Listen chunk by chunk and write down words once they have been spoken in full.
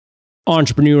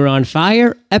Entrepreneur on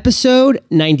Fire, episode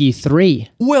 93.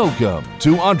 Welcome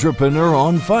to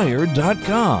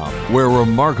EntrepreneurOnFire.com, where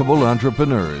remarkable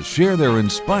entrepreneurs share their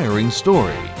inspiring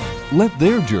story. Let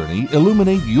their journey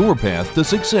illuminate your path to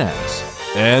success.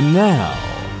 And now,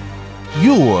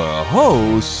 your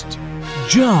host,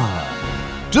 John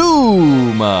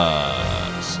Dumas.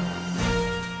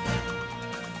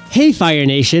 Hey Fire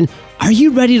Nation, are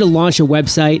you ready to launch a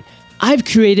website? I've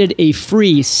created a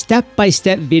free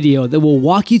step-by-step video that will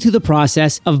walk you through the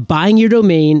process of buying your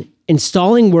domain,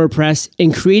 installing WordPress,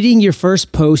 and creating your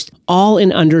first post all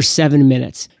in under 7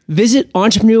 minutes. Visit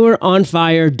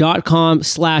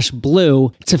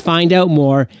EntrepreneurOnFire.com/blue to find out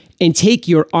more and take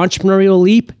your entrepreneurial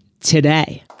leap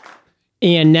today.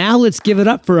 And now let's give it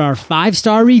up for our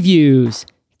 5-star reviews.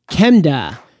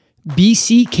 Kemda,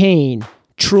 BC Kane,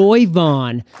 Troy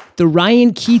Vaughn, the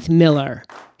Ryan Keith Miller,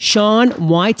 Sean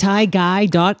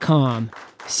MuayThaiGuy.com,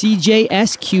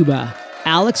 CJS Cuba,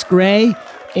 Alex Gray,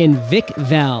 and Vic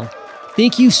Vell.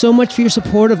 Thank you so much for your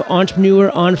support of Entrepreneur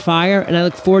on Fire, and I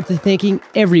look forward to thanking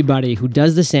everybody who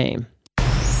does the same.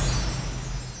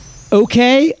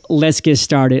 Okay, let's get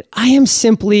started. I am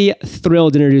simply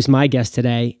thrilled to introduce my guest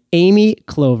today, Amy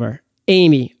Clover.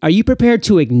 Amy, are you prepared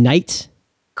to ignite?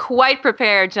 Quite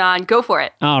prepared, John. Go for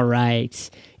it. All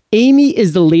right. Amy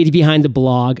is the lady behind the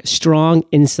blog, Strong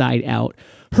Inside Out.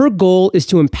 Her goal is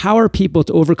to empower people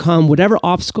to overcome whatever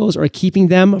obstacles are keeping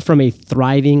them from a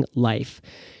thriving life.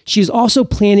 She is also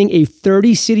planning a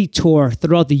 30-city tour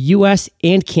throughout the U.S.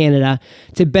 and Canada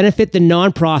to benefit the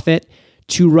nonprofit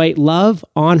To Write Love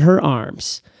on Her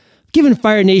Arms. I've given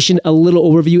Fire Nation a little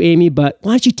overview, Amy, but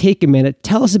why don't you take a minute,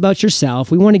 tell us about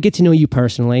yourself. We want to get to know you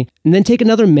personally, and then take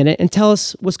another minute and tell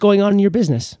us what's going on in your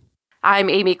business.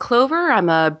 I'm Amy Clover. I'm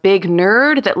a big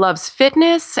nerd that loves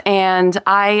fitness, and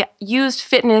I used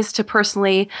fitness to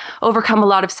personally overcome a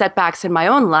lot of setbacks in my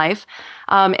own life.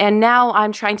 And now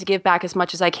I'm trying to give back as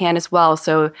much as I can as well.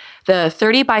 So the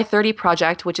 30 by 30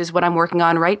 project, which is what I'm working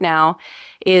on right now,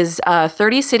 is a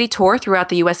 30-city tour throughout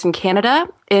the U.S. and Canada.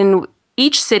 In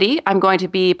each city, I'm going to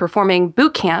be performing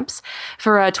boot camps.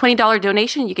 For a $20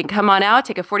 donation, you can come on out,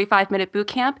 take a 45-minute boot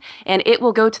camp, and it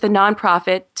will go to the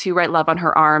nonprofit To Write Love on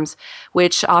Her Arms,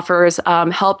 which offers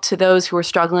help to those who are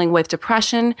struggling with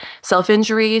depression,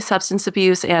 self-injury, substance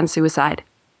abuse, and suicide.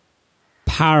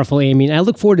 Powerful, Amy. And I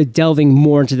look forward to delving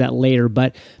more into that later.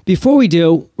 But before we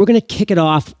do, we're going to kick it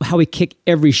off how we kick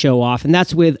every show off, and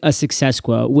that's with a success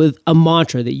quote, with a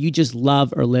mantra that you just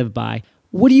love or live by.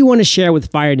 What do you want to share with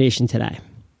Fire Nation today?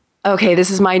 Okay, this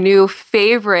is my new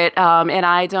favorite,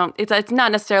 and it's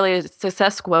not necessarily a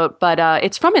success quote, but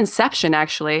it's from Inception,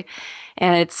 actually.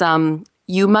 And it's,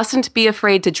 you mustn't be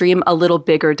afraid to dream a little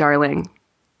bigger, darling.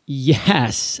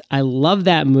 Yes, I love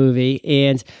that movie,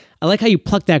 and I like how you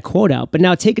plucked that quote out. But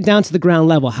now take it down to the ground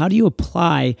level. How do you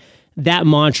apply that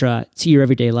mantra to your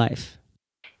everyday life?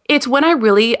 It's when I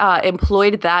really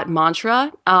employed that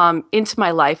mantra into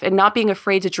my life and not being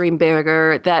afraid to dream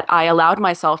bigger that I allowed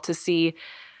myself to see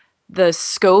the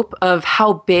scope of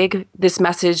how big this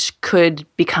message could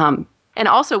become. And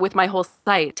also with my whole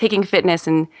site, taking fitness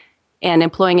and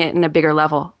employing it in a bigger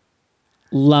level.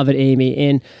 Love it, Amy.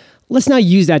 And let's now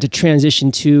use that to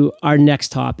transition to our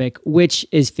next topic, which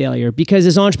is failure. Because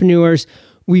as entrepreneurs,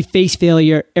 we face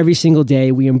failure every single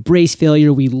day. We embrace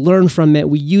failure. We learn from it.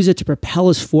 We use it to propel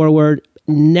us forward,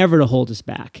 never to hold us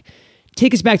back.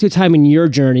 Take us back to a time in your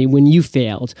journey when you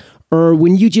failed, or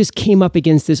when you just came up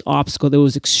against this obstacle that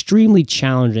was extremely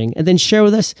challenging, and then share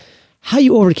with us how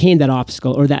you overcame that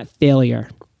obstacle or that failure.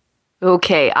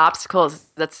 Okay, obstacles.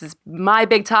 That's my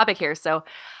big topic here. So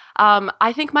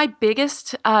I think my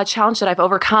biggest challenge that I've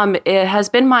overcome has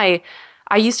been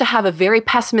I used to have a very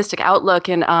pessimistic outlook,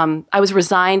 and I was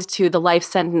resigned to the life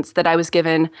sentence that I was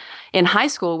given in high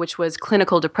school, which was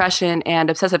clinical depression and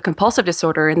obsessive compulsive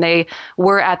disorder, and they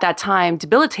were at that time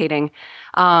debilitating.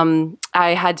 I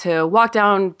had to walk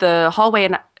down the hallway,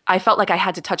 and I felt like I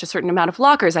had to touch a certain amount of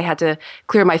lockers. I had to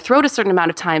clear my throat a certain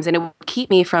amount of times, and it would keep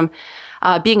me from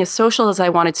being as social as I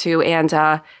wanted to.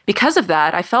 And because of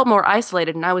that, I felt more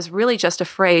isolated, and I was really just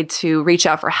afraid to reach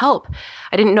out for help.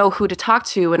 I didn't know who to talk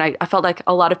to, and I felt like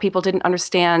a lot of people didn't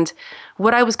understand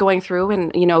what I was going through,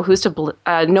 and no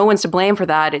one's to blame for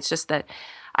that. It's just that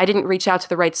I didn't reach out to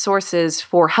the right sources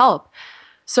for help.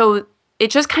 So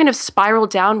it just kind of spiraled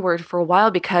downward for a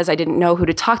while because I didn't know who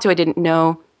to talk to. I didn't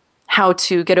know how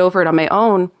to get over it on my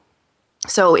own.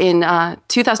 So in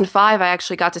 2005, I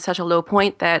actually got to such a low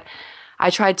point that I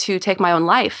tried to take my own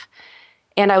life.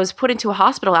 And I was put into a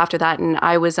hospital after that. And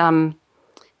I was,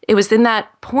 it was in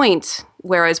that point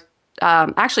where I was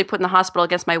actually put in the hospital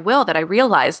against my will that I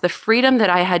realized the freedom that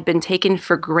I had been taken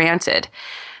for granted,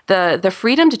 the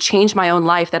freedom to change my own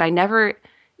life that I never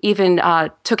even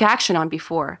took action on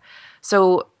before.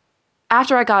 So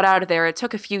after I got out of there, it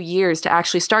took a few years to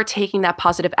actually start taking that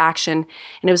positive action.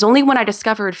 And it was only when I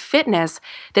discovered fitness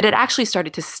that it actually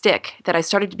started to stick, that I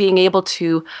started being able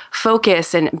to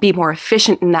focus and be more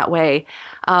efficient in that way.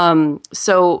 I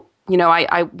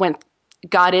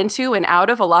got into and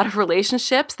out of a lot of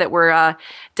relationships that were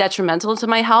detrimental to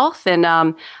my health. And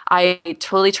I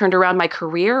totally turned around my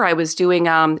career. I was doing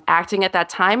acting at that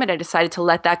time, and I decided to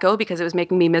let that go because it was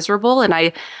making me miserable. And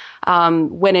I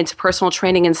went into personal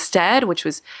training instead, which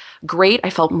was great. I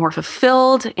felt more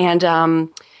fulfilled. And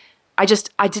I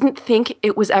didn't think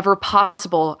it was ever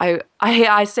possible.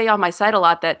 I say on my site a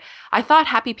lot that I thought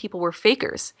happy people were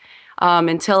fakers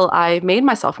until I made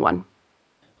myself one.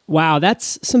 Wow,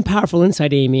 that's some powerful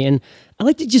insight, Amy. And I'd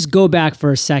like to just go back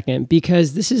for a second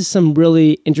because this is some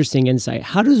really interesting insight.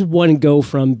 How does one go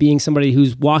from being somebody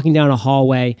who's walking down a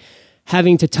hallway,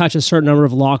 having to touch a certain number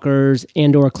of lockers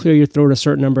and or clear your throat a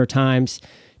certain number of times,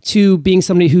 to being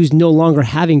somebody who's no longer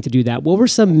having to do that? What were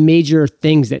some major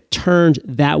things that turned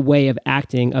that way of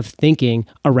acting, of thinking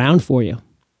around for you?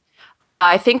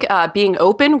 I think being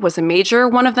open was a major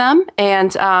one of them.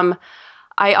 And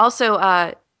I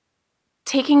also...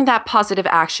 taking that positive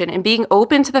action and being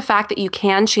open to the fact that you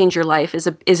can change your life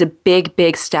is a big,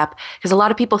 big step. Because a lot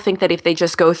of people think that if they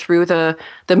just go through the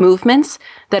movements,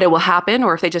 that it will happen,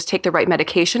 or if they just take the right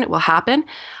medication, it will happen.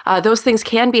 Those things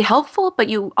can be helpful, but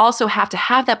you also have to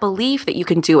have that belief that you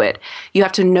can do it. You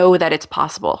have to know that it's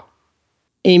possible.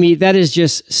 Amy, that is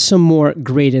just some more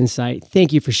great insight.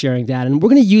 Thank you for sharing that. And we're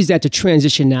going to use that to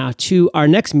transition now to our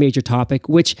next major topic,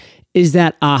 which is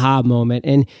that aha moment.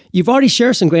 And you've already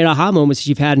shared some great aha moments that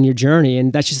you've had in your journey,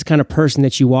 and that's just the kind of person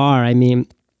that you are. I mean,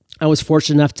 I was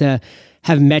fortunate enough to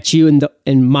have met you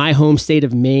in my home state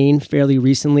of Maine fairly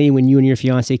recently when you and your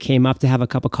fiance came up to have a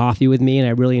cup of coffee with me, and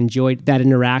I really enjoyed that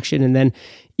interaction. And then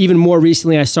even more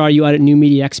recently, I saw you out at New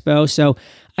Media Expo. So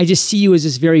I just see you as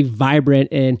this very vibrant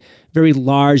and very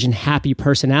large and happy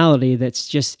personality that's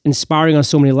just inspiring on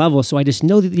so many levels. So I just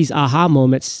know that these aha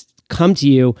moments come to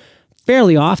you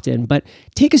fairly often. But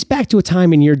take us back to a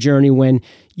time in your journey when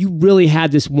you really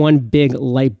had this one big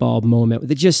light bulb moment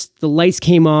that just the lights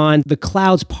came on, the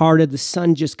clouds parted, the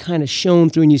sun just kind of shone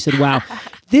through, and you said, wow,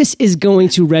 this is going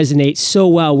to resonate so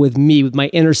well with me, with my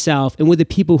inner self, and with the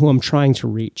people who I'm trying to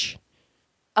reach.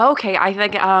 Okay, I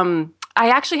think I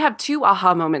actually have two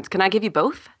aha moments. Can I give you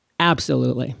both?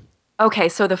 Absolutely. Okay,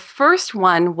 so the first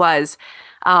one was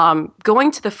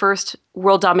going to the first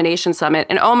World Domination Summit.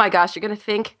 And oh my gosh, you're going to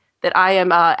think that I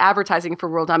am advertising for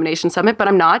World Domination Summit, but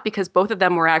I'm not, because both of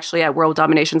them were actually at World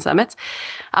Domination Summits.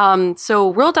 So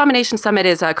World Domination Summit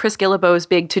is Chris Guillebeau's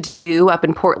big to-do up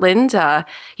in Portland.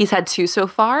 He's had two so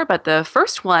far, but the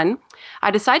first one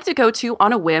I decided to go to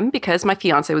on a whim because my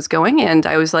fiance was going, and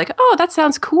I was like, oh, that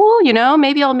sounds cool. You know,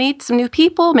 maybe I'll meet some new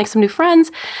people, make some new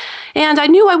friends. And I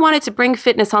knew I wanted to bring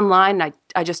fitness online.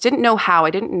 I just didn't know how. I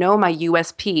didn't know my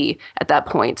USP at that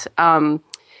point.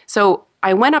 So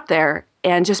I went up there,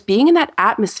 and just being in that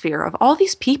atmosphere of all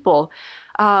these people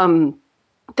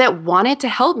that wanted to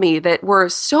help me, that were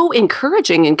so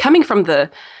encouraging, and coming from the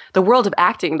world of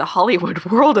acting, the Hollywood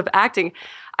world of acting,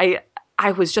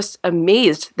 I was just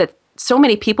amazed that so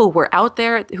many people were out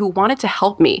there who wanted to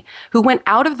help me, who went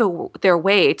out of their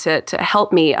way to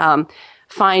help me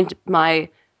find my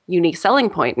unique selling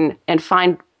point and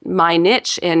find my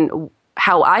niche and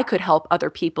how I could help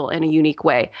other people in a unique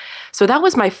way. So that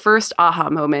was my first aha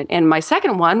moment. And my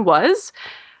second one was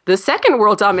the second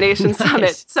World Domination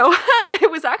Summit. So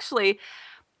it was actually,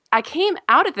 I came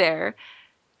out of there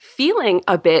feeling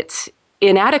a bit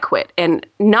inadequate, and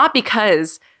not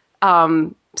because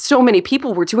so many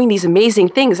people were doing these amazing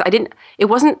things. It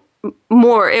wasn't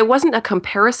a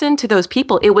comparison to those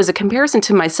people. It was a comparison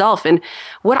to myself and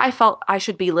what I felt I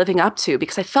should be living up to,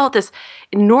 because I felt this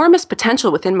enormous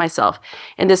potential within myself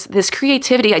and this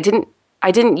creativity I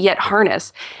didn't yet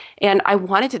harness. And I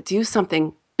wanted to do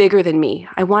something bigger than me.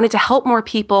 I wanted to help more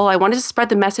people. I wanted to spread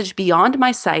the message beyond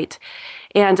my site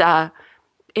and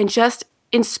just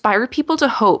inspire people to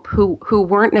hope who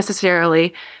weren't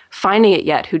necessarily finding it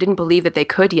yet, who didn't believe that they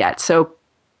could yet. So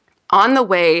on the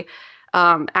way,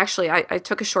 actually, I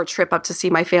took a short trip up to see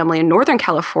my family in Northern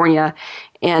California,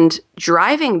 and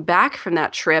driving back from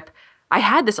that trip, I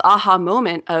had this aha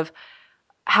moment of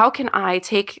how can I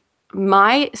take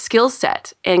my skill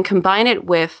set and combine it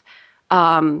with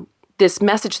this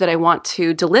message that I want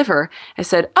to deliver. I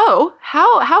said, oh,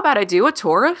 how about I do a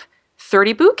tour of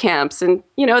 30 boot camps. And,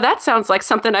 that sounds like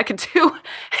something I could do.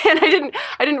 And I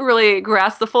didn't really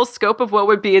grasp the full scope of what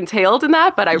would be entailed in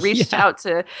that, but I reached out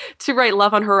to write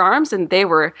Love on Her Arms, and they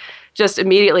were just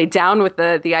immediately down with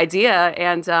the idea.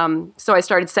 And so I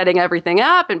started setting everything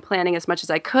up and planning as much as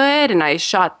I could. And I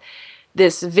shot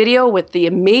this video with the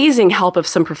amazing help of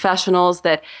some professionals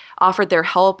that offered their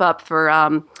help up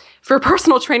for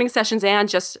personal training sessions and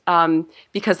just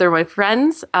because they're my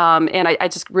friends. And I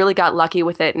just really got lucky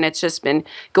with it. And it's just been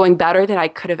going better than I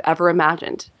could have ever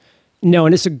imagined. No,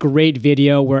 and it's a great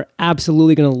video. We're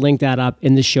absolutely going to link that up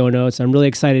in the show notes. I'm really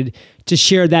excited to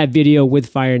share that video with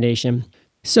Fire Nation.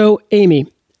 So, Amy,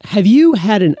 have you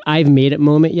had an I've made it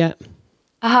moment yet?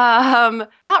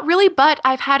 Not really, but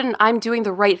I've had an I'm doing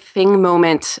the right thing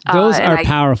moment. Those are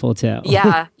powerful too.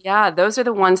 Yeah. Those are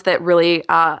the ones that really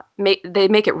make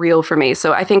it real for me.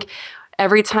 So I think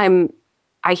every time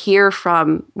I hear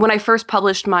from, when I first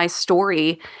published my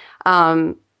story,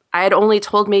 I had only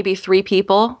told maybe 3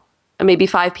 people, maybe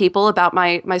 5 people about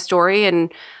my story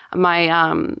and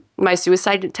my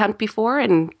suicide attempt before,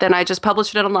 and then I just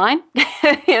published it online.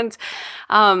 And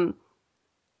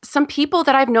some people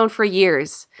that I've known for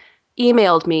years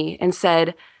emailed me and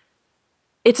said,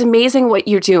 it's amazing what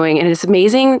you're doing, and it's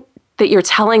amazing that you're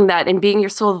telling that and you're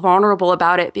so vulnerable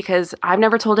about it, because I've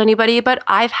never told anybody, but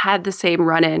I've had the same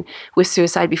run-in with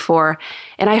suicide before.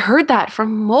 And I heard that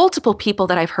from multiple people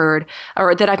that I've heard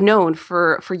or that I've known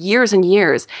for years and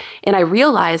years. And I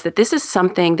realized that this is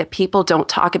something that people don't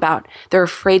talk about. They're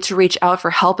afraid to reach out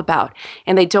for help about,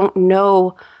 and they don't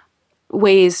know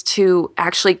ways to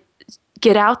actually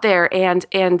get out there and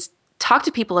talk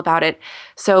to people about it.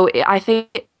 So I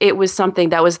think it was something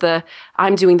that was the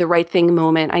I'm doing the right thing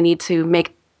moment. I need to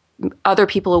make other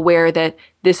people aware that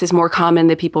this is more common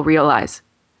than people realize.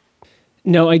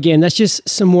 No, again, that's just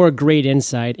some more great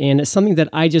insight. And it's something that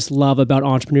I just love about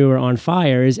Entrepreneur on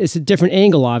Fire is it's a different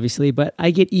angle, obviously, but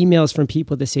I get emails from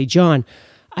people that say, John,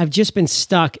 I've just been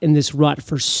stuck in this rut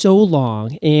for so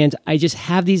long, and I just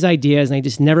have these ideas and I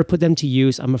just never put them to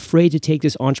use. I'm afraid to take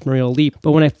this entrepreneurial leap.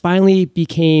 But when I finally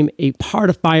became a part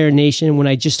of Fire Nation, when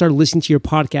I just started listening to your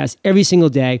podcast every single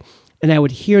day, and I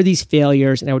would hear these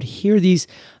failures and I would hear these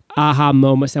aha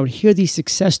moments, I would hear these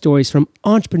success stories from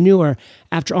entrepreneur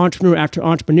after entrepreneur after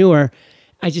entrepreneur,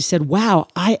 I just said, wow,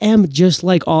 I am just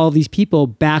like all of these people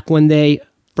back when they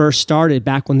first started,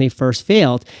 back when they first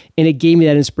failed. And it gave me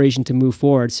that inspiration to move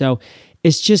forward. So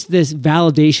it's just this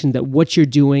validation that what you're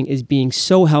doing is being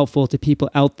so helpful to people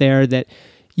out there that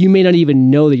you may not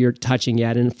even know that you're touching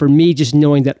yet. And for me, just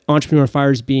knowing that Entrepreneur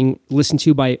Fire is being listened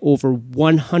to by over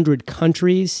 100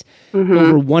 countries,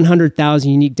 over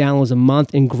 100,000 unique downloads a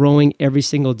month, and growing every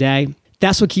single day,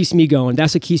 that's what keeps me going.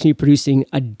 That's what keeps me producing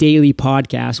a daily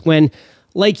podcast. When,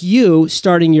 like you,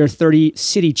 starting your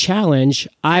 30-city challenge,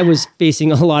 I was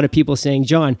facing a lot of people saying,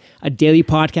 John, a daily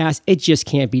podcast, it just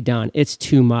can't be done. It's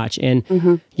too much. And,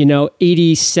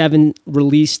 87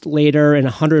 released later and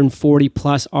 140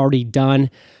 plus already done.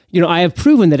 I have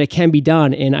proven that it can be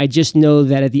done. And I just know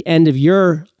that at the end of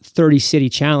your 30-city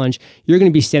challenge, you're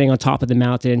going to be standing on top of the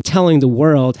mountain and telling the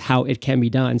world how it can be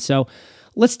done. So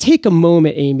let's take a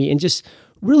moment, Amy, and just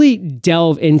really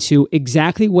delve into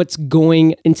exactly what's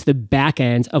going into the back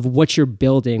end of what you're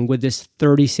building with this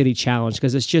 30-city challenge,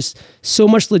 because it's just so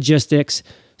much logistics,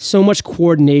 so much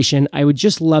coordination. I would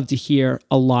just love to hear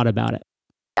a lot about it.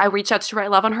 I reached out to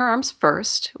write Love on Her Arms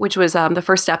first, which was the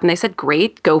first step, and they said,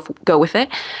 great, go with it.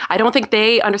 I don't think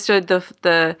they understood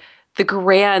the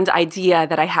grand idea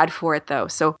that I had for it, though.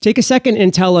 So take a second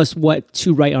and tell us what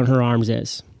To Write on Her Arms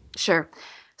is. Sure.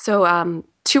 So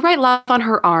To Write Love on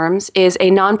Her Arms is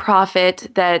a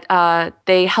nonprofit that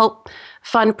they help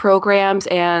fund programs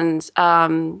and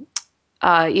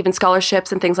even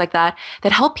scholarships and things like that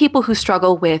help people who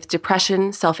struggle with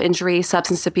depression, self-injury,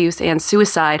 substance abuse, and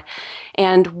suicide.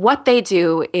 And what they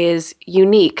do is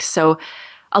unique. So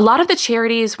a lot of the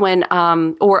charities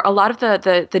or a lot of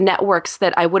the networks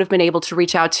that I would have been able to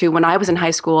reach out to when I was in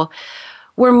high school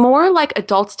were more like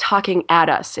adults talking at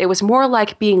us. It was more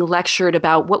like being lectured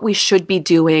about what we should be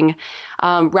doing,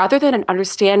 rather than an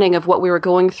understanding of what we were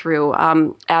going through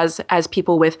as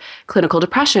people with clinical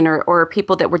depression or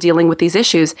people that were dealing with these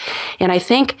issues. And I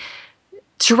think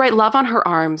To Write Love on Her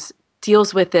Arms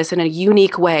deals with this in a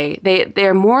unique way.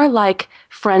 They're more like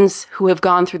friends who have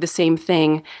gone through the same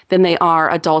thing than they are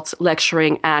adults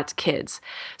lecturing at kids.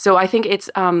 So I think it's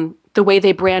the way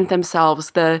they brand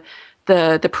themselves, the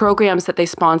programs that they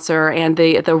sponsor, and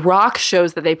the rock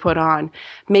shows that they put on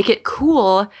make it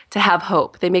cool to have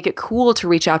hope. They make it cool to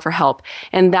reach out for help.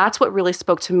 And that's what really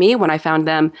spoke to me when I found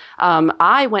them.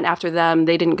 I went after them.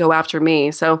 They didn't go after me.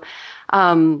 So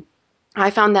I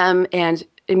found them and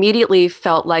immediately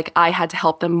felt like I had to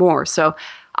help them more. So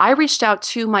I reached out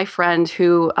to my friend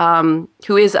who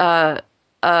is a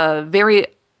very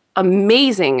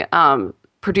amazing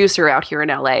producer out here in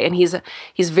LA, and he's a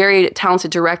very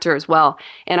talented director as well.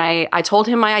 And I told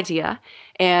him my idea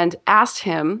and asked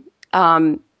him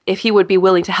if he would be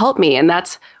willing to help me, and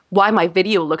that's why my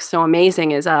video looks so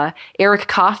amazing. Is Eric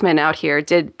Kaufman out here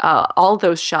did all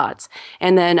those shots,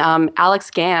 and then Alex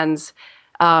Gans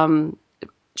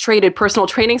traded personal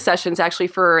training sessions actually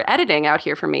for editing out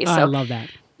here for me. Oh, so I love that.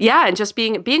 yeah, and just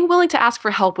being willing to ask for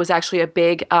help was actually a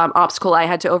big obstacle I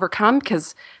had to overcome,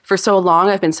 because for so long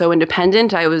I've been so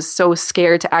independent. I was so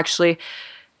scared to actually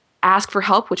ask for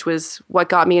help, which was what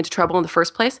got me into trouble in the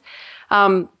first place.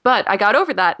 But I got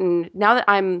over that, and now that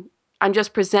I'm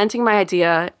just presenting my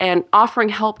idea and offering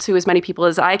help to as many people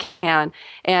as I can,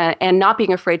 and not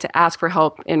being afraid to ask for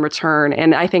help in return.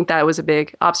 And I think that was a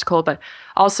big obstacle, but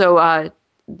also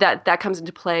that comes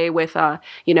into play with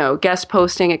guest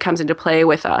posting. It comes into play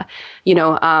with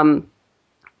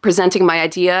presenting my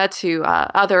idea to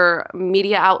other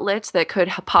media outlets that could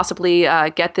possibly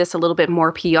get this a little bit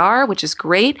more PR, which is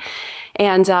great.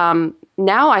 And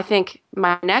now I think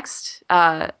my next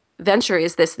venture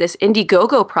is this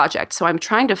Indiegogo project. So I'm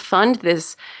trying to fund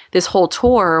this whole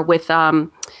tour with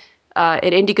an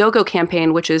Indiegogo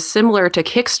campaign, which is similar to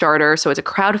Kickstarter. So it's a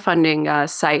crowdfunding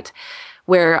site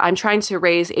where I'm trying to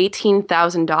raise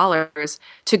 $18,000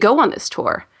 to go on this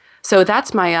tour. So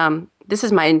that's this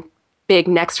is my big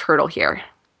next hurdle here.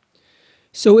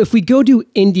 So if we go to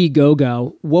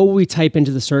Indiegogo, what will we type into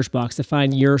the search box to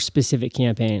find your specific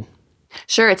campaign?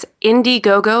 Sure, it's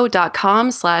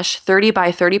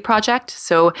indiegogo.com/30by30 project.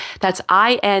 So that's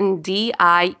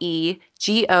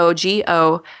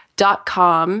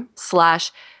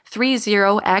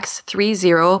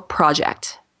INDIEGOGO.com/30x30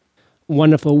 project.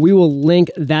 Wonderful. We will link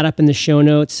that up in the show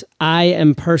notes. I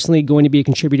am personally going to be a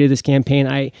contributor to this campaign.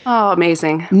 Oh,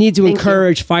 amazing. Need to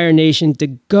encourage Fire Nation to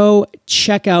go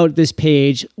check out this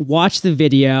page, watch the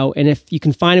video, and if you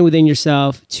can find it within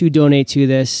yourself to donate to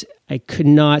this, I could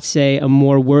not say a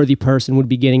more worthy person would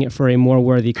be getting it for a more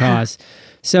worthy cause.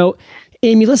 So,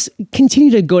 Amy, let's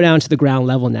continue to go down to the ground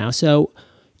level now. So,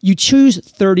 you choose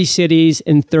 30 cities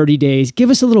in 30 days.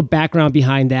 Give us a little background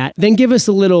behind that. Then give us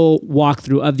a little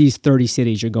walkthrough of these 30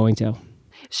 cities you're going to.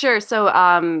 Sure. So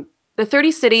the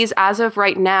 30 cities, as of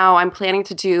right now, I'm planning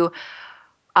to do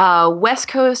West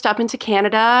Coast up into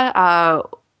Canada,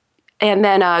 and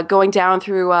then going down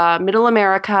through Middle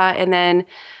America, and then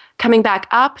coming back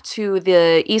up to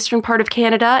the eastern part of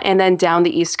Canada, and then down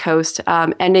the East Coast,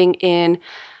 ending in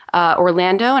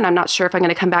Orlando, and I'm not sure if I'm going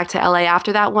to come back to LA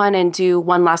after that one and do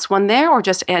one last one there, or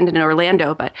just end in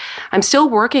Orlando. But I'm still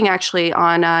working actually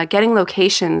on getting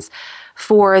locations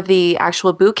for the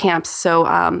actual boot camps. So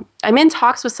I'm in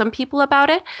talks with some people about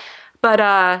it, but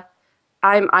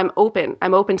I'm open.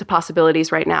 I'm open to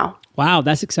possibilities right now. Wow,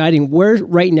 that's exciting. Where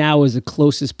right now is the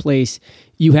closest place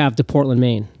you have to Portland,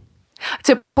 Maine?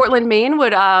 To Portland, Maine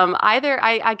would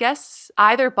I guess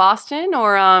either Boston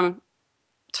or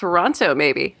Toronto,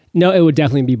 maybe. No, it would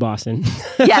definitely be Boston.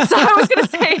 Yes, I was going to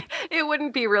say it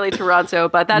wouldn't be really Toronto,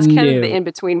 but that's kind of the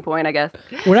in-between point, I guess.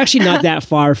 We're actually not that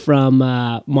far from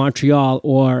Montreal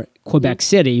or Quebec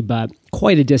City, but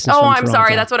quite a distance from Toronto.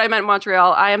 Sorry. That's what I meant,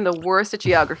 Montreal. I am the worst at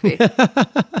geography.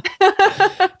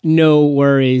 No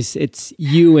worries. It's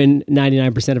you and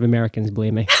 99% of Americans,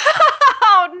 believe me.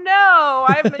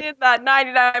 I'm in that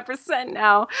 99%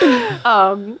 now.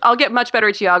 I'll get much better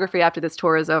at geography after this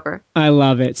tour is over. I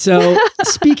love it. So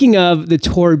speaking of the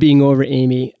tour being over,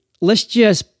 Amy, let's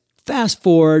just fast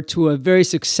forward to a very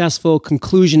successful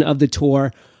conclusion of the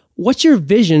tour. What's your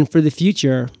vision for the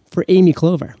future for Amy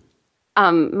Clover?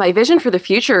 My vision for the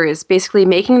future is basically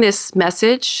making this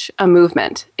message a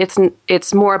movement.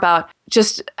 It's more about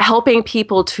just helping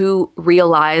people to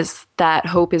realize that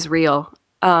hope is real.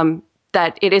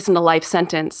 That it isn't a life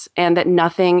sentence, and that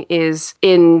nothing is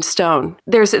in stone.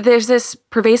 There's this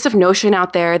pervasive notion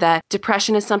out there that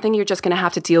depression is something you're just going to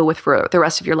have to deal with for the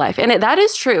rest of your life, and that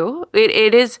is true.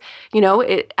 It is,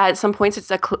 at some points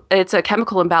it's a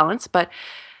chemical imbalance, but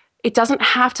it doesn't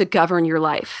have to govern your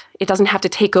life. It doesn't have to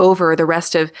take over the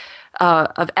rest of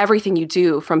everything you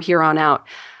do from here on out.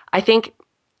 I think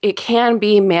it can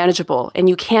be manageable, and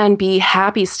you can be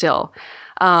happy still.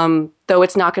 Though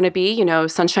it's not going to be,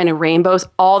 sunshine and rainbows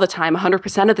all the time,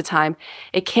 100% of the time,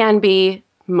 it can be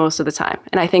most of the time.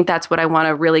 And I think that's what I want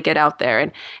to really get out there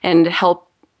and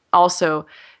help also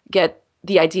get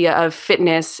the idea of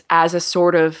fitness as a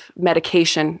sort of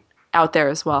medication out there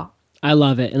as well. I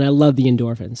love it. And I love the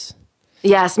endorphins.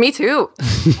 Yes, me too.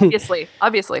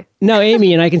 Obviously. No,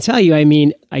 Amy, and I can tell you, I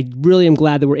mean, I really am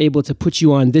glad that we're able to put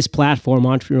you on this platform,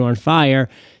 Entrepreneur on Fire,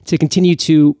 to continue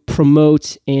to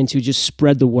promote and to just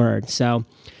spread the word. So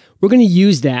we're going to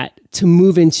use that to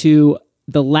move into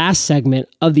the last segment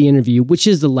of the interview, which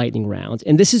is the lightning round.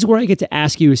 And this is where I get to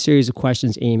ask you a series of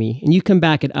questions, Amy, and you come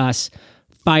back at us,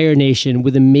 Fire Nation,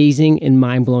 with amazing and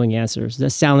mind-blowing answers. Does that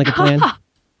sound like a plan?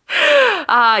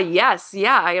 Yes.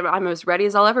 Yeah, I'm as ready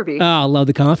as I'll ever be. Oh, I love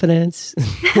the confidence.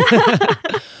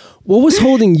 What was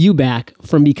holding you back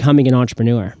from becoming an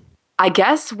entrepreneur? I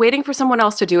guess waiting for someone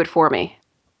else to do it for me.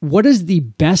 What is the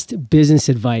best business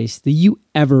advice that you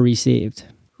ever received?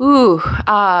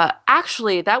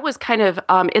 Actually, that was kind of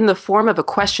in the form of a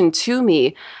question to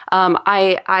me.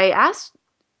 I asked,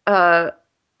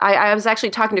 I was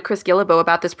actually talking to Chris Gillibo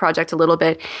about this project a little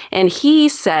bit, and he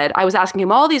said, I was asking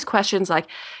him all these questions like,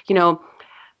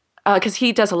 because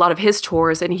he does a lot of his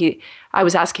tours, and I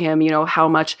was asking him, how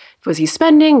much was he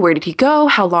spending? Where did he go?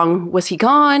 How long was he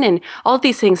gone? And all of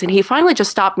these things. And he finally just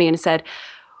stopped me and said,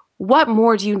 what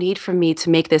more do you need from me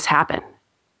to make this happen?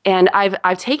 And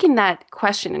I've taken that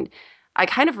question, and I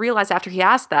kind of realized after he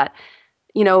asked that,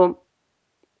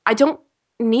 I don't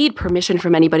need permission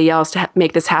from anybody else to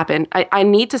make this happen. I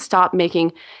need to stop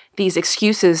making these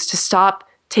excuses, to stop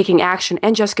taking action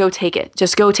and just go take it.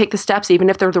 Just go take the steps, even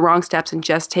if they're the wrong steps, and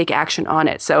just take action on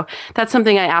it. So that's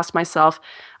something I asked myself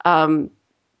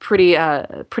pretty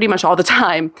much all the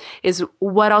time is,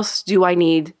 what else do I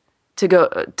need to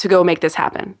go make this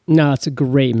happen? No, it's a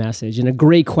great message and a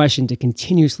great question to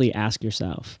continuously ask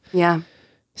yourself. Yeah.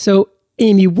 So,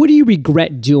 Amy, what do you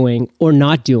regret doing or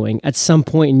not doing at some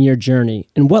point in your journey?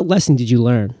 And what lesson did you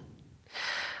learn?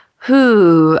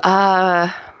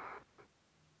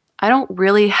 I don't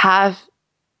really have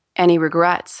any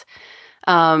regrets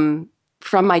from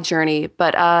my journey,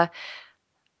 but I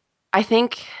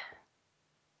think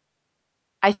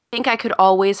I could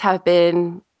always have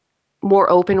been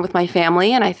more open with my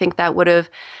family, and I think that would have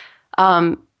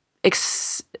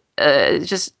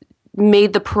just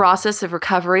made the process of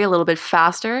recovery a little bit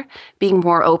faster, being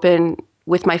more open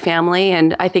with my family.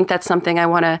 And I think that's something I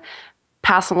want to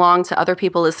pass along to other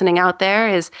people listening out there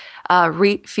is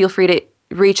feel free to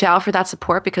reach out for that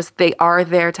support, because they are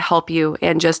there to help you,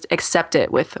 and just accept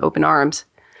it with open arms.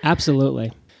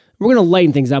 Absolutely. We're going to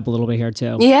lighten things up a little bit here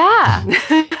too. Yeah.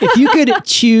 If you could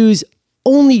choose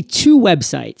only 2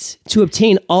 websites to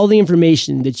obtain all the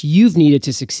information that you've needed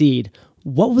to succeed,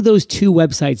 what would those 2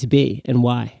 websites be and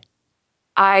why?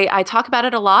 I talk about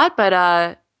it a lot, but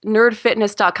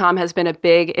nerdfitness.com has been a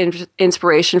big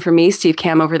inspiration for me. Steve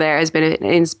Cam over there has been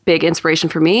a big inspiration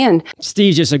for me. And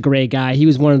Steve's just a great guy. He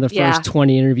was one of the first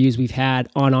 20 interviews we've had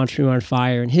on Entrepreneur on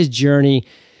Fire, and his journey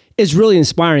is really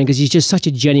inspiring because he's just such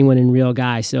a genuine and real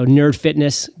guy. So Nerd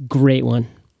Fitness, great one.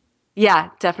 Yeah,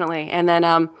 definitely. And then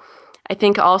I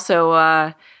think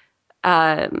also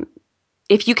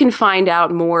if you can find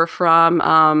out more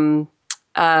from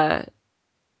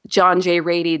John J.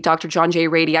 Rady, Dr. John J.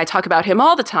 Rady. I talk about him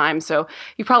all the time, so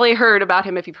you've probably heard about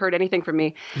him if you've heard anything from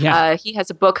me. Yeah. He has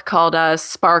a book called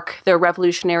Spark, the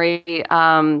Revolutionary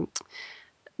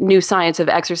New Science of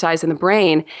Exercise in the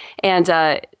Brain, and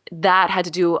that had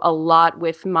to do a lot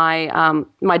with my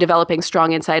my developing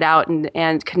Strong Inside Out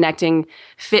and connecting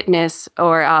fitness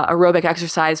or aerobic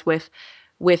exercise with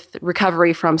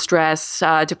recovery from stress,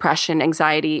 depression,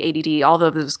 anxiety, ADD, all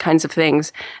of those kinds of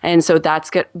things. And so that's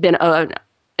been an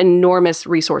enormous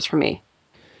resource for me.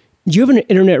 Do you have an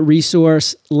internet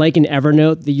resource like an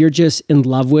Evernote that you're just in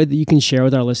love with that you can share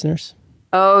with our listeners?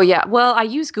 Oh, yeah. Well, I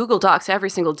use Google Docs every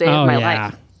single day of my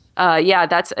life.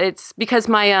 It's because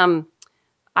my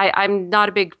I'm not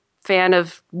a big fan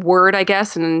of Word, I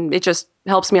guess, and it just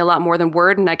helps me a lot more than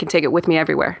Word, and I can take it with me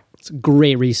everywhere. It's a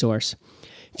great resource.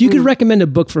 If you could recommend a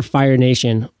book for Fire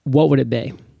Nation, what would it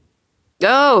be?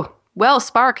 Oh, well,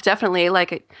 Spark, definitely,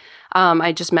 like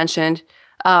I just mentioned.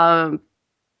 But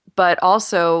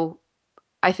also,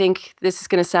 I think this is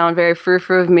going to sound very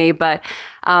frou-frou of me, but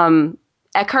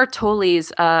Eckhart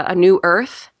Tolle's A New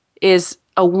Earth is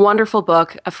a wonderful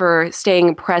book for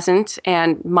staying present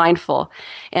and mindful.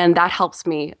 And that helps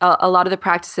me. A lot of the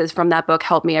practices from that book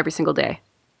help me every single day.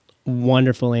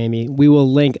 Wonderful, Amy. We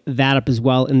will link that up as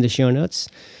well in the show notes.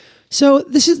 So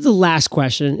this is the last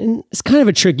question, and it's kind of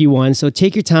a tricky one. So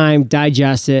take your time,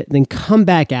 digest it, then come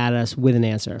back at us with an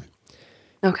answer.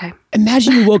 Okay.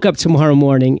 Imagine you woke up tomorrow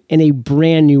morning in a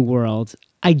brand new world,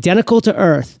 identical to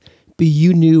Earth, but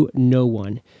you knew no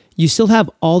one. You still have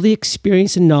all the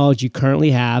experience and knowledge you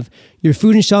currently have. Your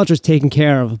food and shelter is taken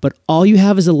care of, but all you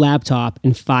have is a laptop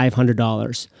and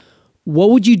 $500.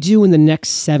 What would you do in the next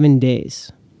 7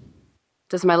 days?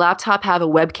 Does my laptop have a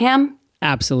webcam?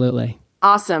 Absolutely.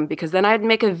 Awesome, because then I'd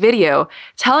make a video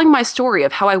telling my story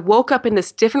of how I woke up in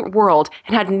this different world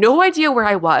and had no idea where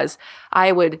I was.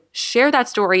 I would share that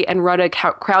story and run a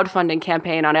crowdfunding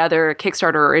campaign on either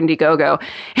Kickstarter or Indiegogo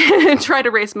and try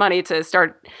to raise money to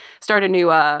start a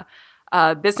new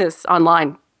business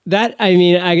online. I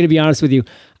got to be honest with you.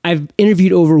 I've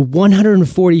interviewed over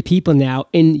 140 people now,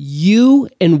 and you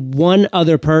and one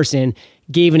other person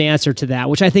gave an answer to that,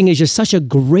 which I think is just such a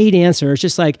great answer. It's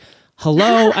just like,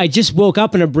 hello, I just woke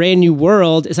up in a brand new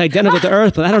world. It's identical to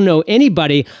Earth, but I don't know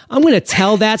anybody. I'm going to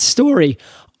tell that story.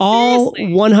 All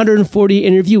Seriously? 140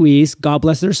 interviewees, God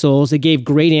bless their souls, they gave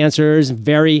great answers,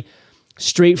 very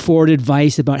straightforward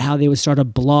advice about how they would start a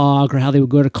blog or how they would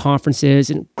go to conferences,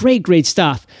 and great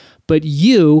stuff. But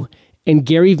you and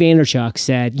Gary Vaynerchuk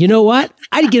said, you know what?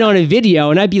 I'd get on a video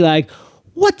and I'd be like,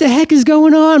 what the heck is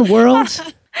going on, world?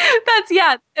 That's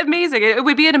amazing. It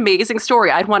would be an amazing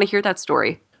story. I'd want to hear that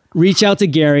story. Reach out to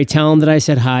Gary, tell him that I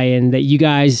said hi and that you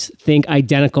guys think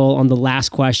identical on the last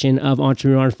question of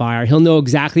Entrepreneur on Fire. He'll know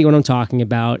exactly what I'm talking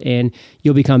about and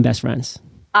you'll become best friends.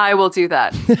 I will do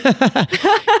that.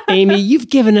 Amy, you've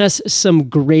given us some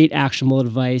great actionable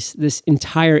advice this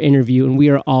entire interview and we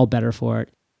are all better for it.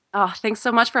 Oh, thanks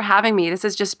so much for having me. This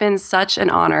has just been such an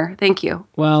honor. Thank you.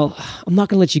 Well, I'm not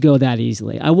going to let you go that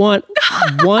easily. I want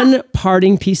one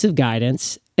parting piece of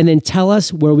guidance and then tell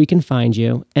us where we can find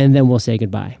you and then we'll say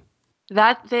goodbye.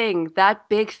 That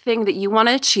big thing that you want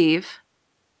to achieve,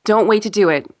 don't wait to do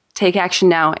it. Take action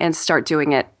now and start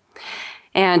doing it.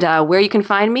 And where you can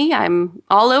find me, I'm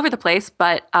all over the place,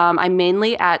 but I'm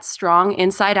mainly at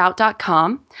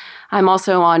stronginsideout.com. I'm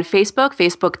also on Facebook,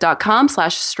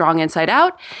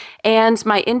 facebook.com/stronginsideout. And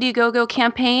my Indiegogo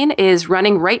campaign is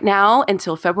running right now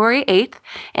until February 8th.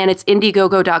 And it's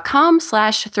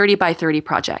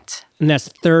indiegogo.com/30by30project. And that's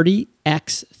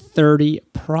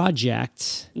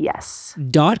 30x30project. Yes.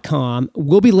 .com.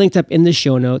 Will be linked up in the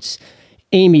show notes.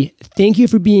 Amy, thank you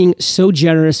for being so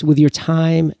generous with your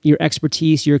time, your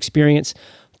expertise, your experience.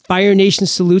 Fire Nation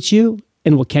salutes you,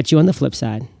 and we'll catch you on the flip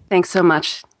side. Thanks so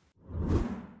much.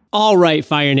 All right,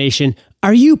 Fire Nation.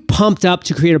 Are you pumped up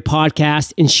to create a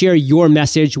podcast and share your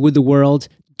message with the world?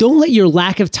 Don't let your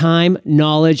lack of time,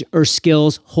 knowledge, or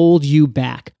skills hold you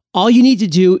back. All you need to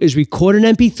do is record an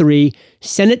MP3,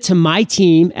 send it to my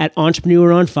team at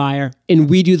Entrepreneur on Fire, and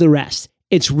we do the rest.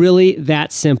 It's really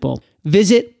that simple.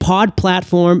 Visit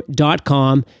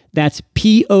podplatform.com. That's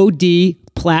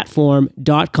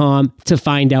podplatform.com to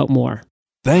find out more.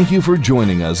 Thank you for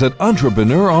joining us at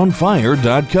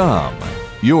EntrepreneurOnFire.com,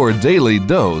 your daily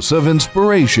dose of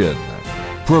inspiration.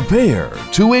 Prepare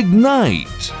to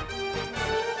ignite.